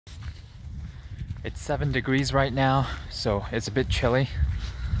It's 7 degrees right now, so it's a bit chilly,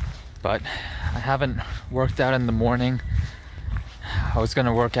 but I haven't worked out in the morning. I was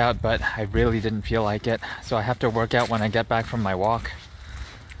gonna work out, but I really didn't feel like it, so I have to work out when I get back from my walk.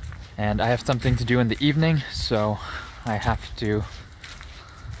 And I have something to do in the evening, so I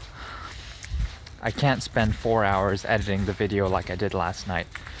can't spend 4 hours editing the video like I did last night,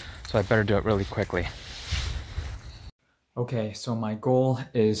 so I better do it really quickly. Okay, so my goal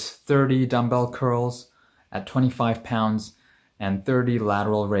is 30 dumbbell curls at 25 pounds and 30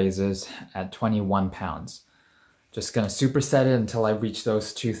 lateral raises at 21 pounds. Just gonna superset it until I reach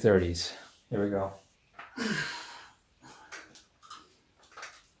those 230s. Here we go.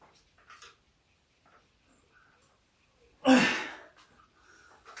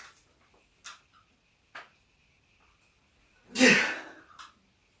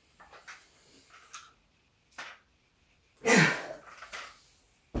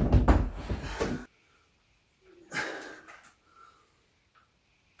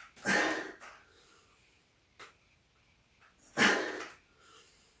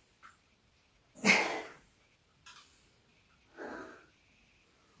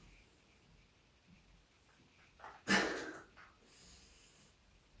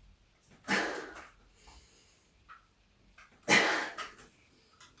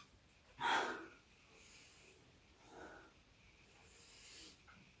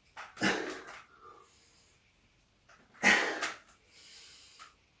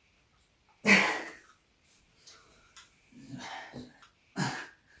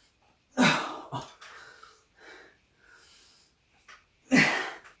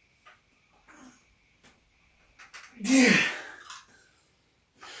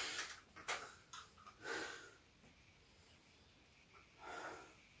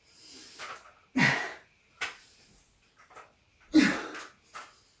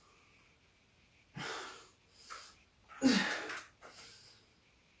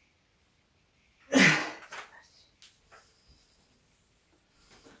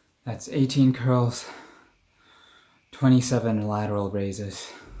 That's 18 curls, 27 lateral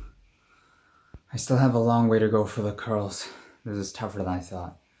raises. I still have a long way to go for the curls. This is tougher than I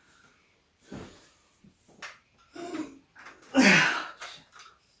thought.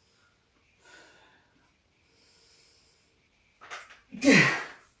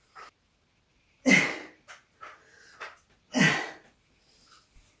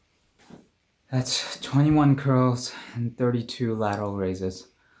 That's 21 curls and 32 lateral raises.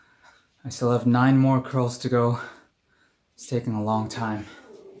 I still have 9 more curls to go. It's taking a long time.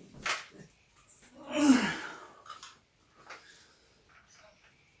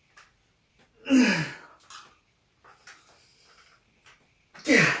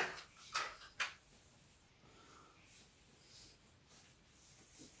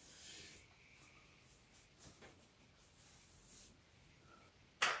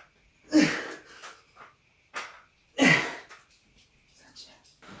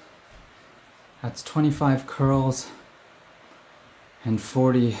 That's 25 curls and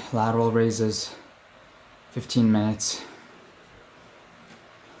 40 lateral raises, 15 minutes.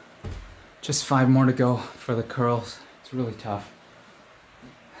 Just 5 more to go for the curls. It's really tough.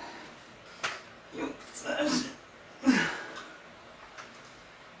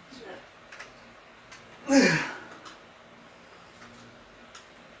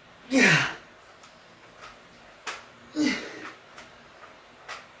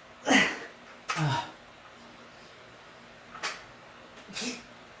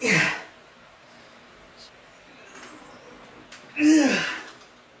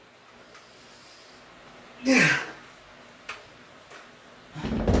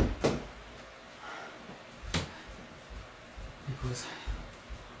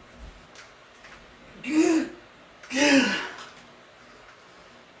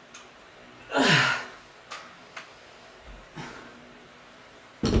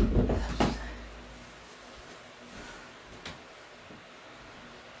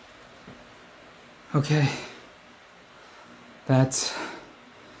 Okay, that's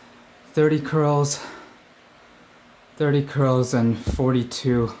 30 curls and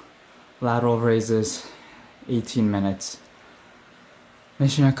 42 lateral raises, 18 minutes.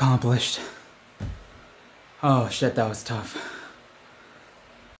 Mission accomplished. Oh shit, that was tough.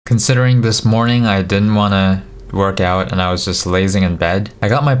 Considering this morning I didn't want to work out and I was just lazing in bed, I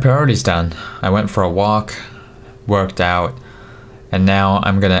got my priorities done. I went for a walk, worked out, and now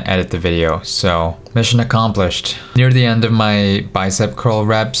I'm gonna edit the video, so mission accomplished. Near the end of my bicep curl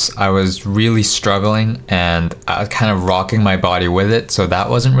reps, I was really struggling and I was kind of rocking my body with it, so that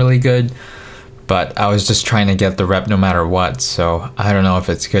wasn't really good. But I was just trying to get the rep no matter what, so I don't know if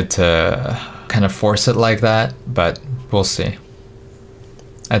it's good to kind of force it like that, but we'll see.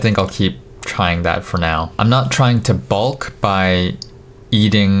 I think I'll keep trying that for now. I'm not trying to bulk by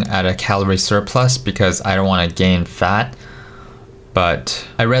eating at a calorie surplus because I don't want to gain fat. But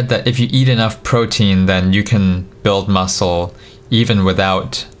I read that if you eat enough protein, then you can build muscle even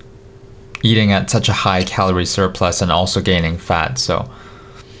without eating at such a high calorie surplus and also gaining fat. So,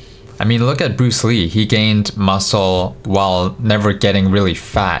 I mean, look at Bruce Lee. He gained muscle while never getting really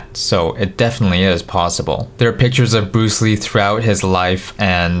fat. So it definitely is possible. There are pictures of Bruce Lee throughout his life,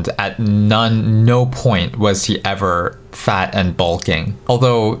 and at no point was he ever fat and bulking.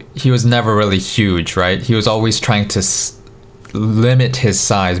 Although he was never really huge, right? He was always trying to limit his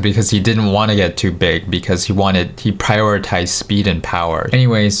size because he didn't want to get too big, because he prioritized speed and power.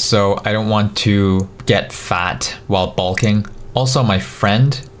 Anyways, so I don't want to get fat while bulking. Also, my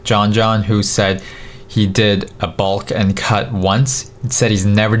friend John, who said he did a bulk and cut once, said he's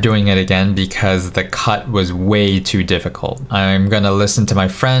never doing it again because the cut was way too difficult. I'm gonna listen to my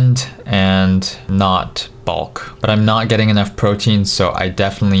friend and not bulk, but I'm not getting enough protein, so I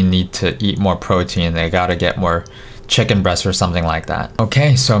definitely need to eat more protein. I gotta get more chicken breast or something like that.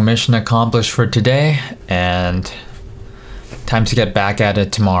 Okay, so mission accomplished for today, and time to get back at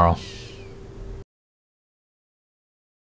it tomorrow.